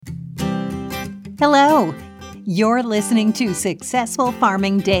Hello, you're listening to Successful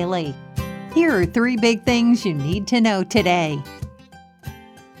Farming Daily. Here are 3 big things you need to know today.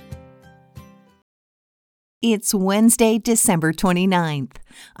 It's Wednesday, December 29th.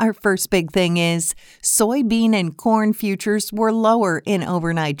 Our first big thing is soybean and corn futures were lower in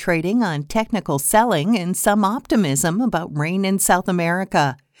overnight trading on technical selling and some optimism about rain in South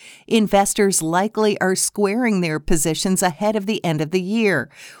America. Investors likely are squaring their positions ahead of the end of the year,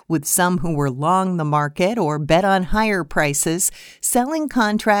 with some who were long the market or bet on higher prices, selling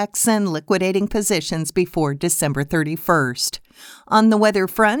contracts and liquidating positions before December 31st. On the weather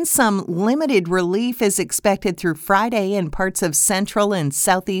front, some limited relief is expected through Friday in parts of central and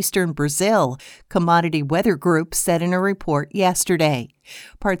southeastern Brazil, Commodity Weather Group said in a report yesterday.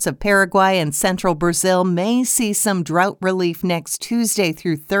 Parts of Paraguay and central Brazil may see some drought relief next Tuesday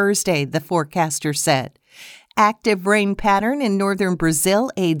through Thursday, the forecaster said. Active rain pattern in northern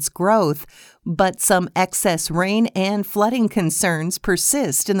Brazil aids growth, but some excess rain and flooding concerns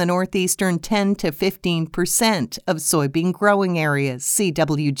persist in the northeastern 10 to 15% of soybean growing areas,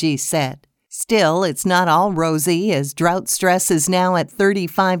 CWG said. Still, it's not all rosy, as drought stress is now at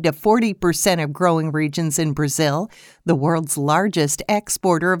 35 to 40% of growing regions in Brazil, the world's largest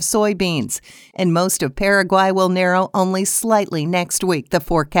exporter of soybeans, and most of Paraguay will narrow only slightly next week, the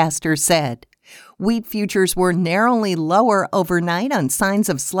forecaster said. Wheat futures were narrowly lower overnight on signs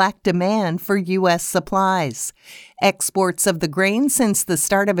of slack demand for U.S. supplies. Exports of the grain since the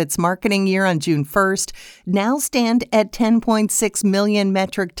start of its marketing year on June 1st now stand at 10.6 million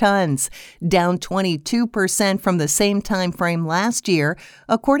metric tons, down 22% from the same time frame last year,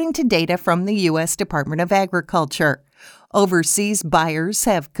 according to data from the U.S. Department of Agriculture. Overseas buyers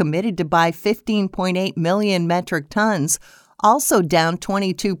have committed to buy 15.8 million metric tons, also down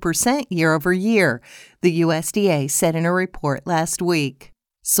 22% year over year, the USDA said in a report last week.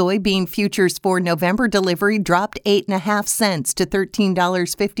 Soybean futures for November delivery dropped 8.5 cents to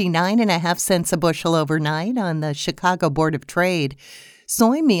 $13.59.5 a bushel overnight on the Chicago Board of Trade.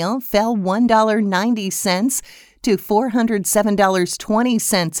 Soy meal fell $1.90 to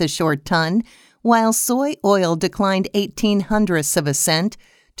 $407.20 a short ton, while soy oil declined 0.18 of a cent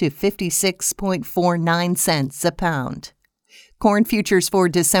to 56.49 cents a pound. Corn futures for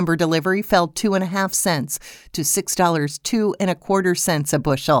December delivery fell 2.5 cents to $6.0225 a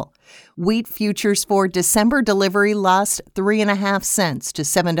bushel. Wheat futures for December delivery lost 3.5 cents to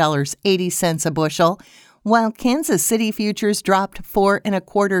 $7.80 a bushel, while Kansas City futures dropped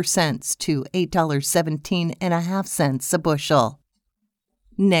 4.25 cents to $8.17.5 a bushel.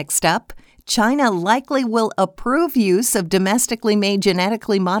 Next up, China likely will approve use of domestically made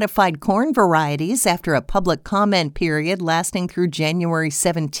genetically modified corn varieties after a public comment period lasting through January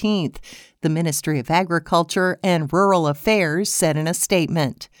 17th, the Ministry of Agriculture and Rural Affairs said in a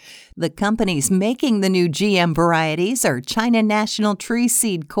statement. The companies making the new GM varieties are China National Tree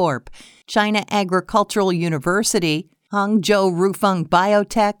Seed Corp., China Agricultural University, Hangzhou Rufeng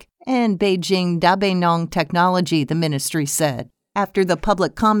Biotech, and Beijing Dabenong Technology, the ministry said. After the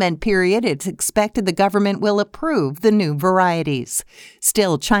public comment period, it's expected the government will approve the new varieties.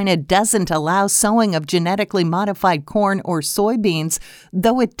 Still, China doesn't allow sowing of genetically modified corn or soybeans,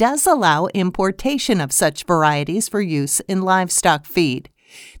 though it does allow importation of such varieties for use in livestock feed.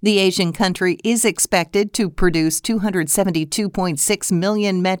 The Asian country is expected to produce 272.6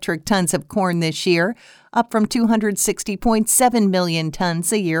 million metric tons of corn this year, up from 260.7 million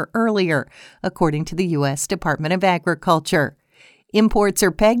tons a year earlier, according to the U.S. Department of Agriculture. Imports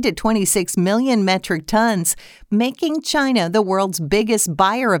are pegged at 26 million metric tons, making China the world's biggest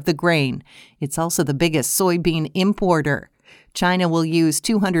buyer of the grain. It's also the biggest soybean importer. China will use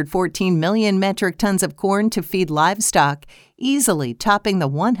 214 million metric tons of corn to feed livestock, easily topping the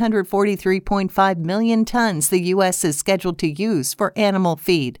 143.5 million tons the U.S. is scheduled to use for animal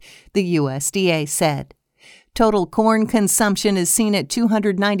feed, the USDA said. Total corn consumption is seen at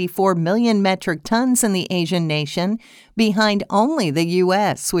 294 million metric tons in the Asian nation, behind only the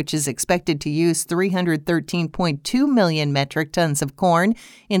U.S., which is expected to use 313.2 million metric tons of corn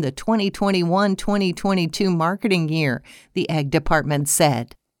in the 2021-2022 marketing year, the Ag Department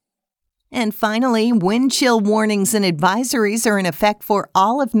said. And finally, wind chill warnings and advisories are in effect for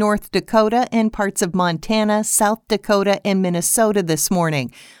all of North Dakota and parts of Montana, South Dakota, and Minnesota this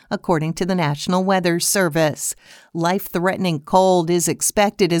morning, according to the National Weather Service. Life-threatening cold is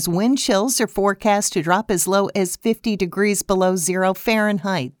expected as wind chills are forecast to drop as low as 50 degrees below zero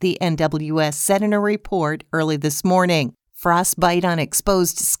Fahrenheit, the NWS said in a report early this morning. Frostbite on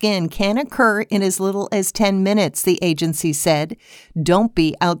exposed skin can occur in as little as 10 minutes, the agency said. Don't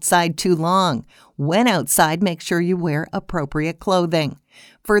be outside too long. When outside, make sure you wear appropriate clothing.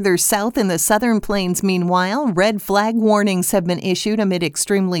 Further south in the southern plains, meanwhile, red flag warnings have been issued amid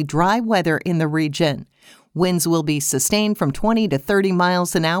extremely dry weather in the region. Winds will be sustained from 20 to 30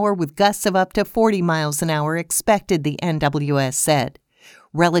 miles an hour with gusts of up to 40 miles an hour expected, the NWS said.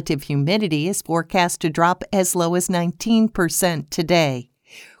 Relative humidity is forecast to drop as low as 19% today.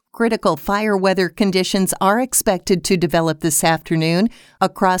 Critical fire weather conditions are expected to develop this afternoon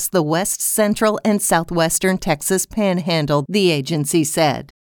across the west central and southwestern Texas panhandle, the agency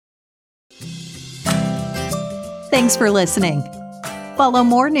said. Thanks for listening. Follow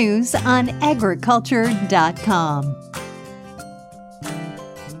more news on agriculture.com.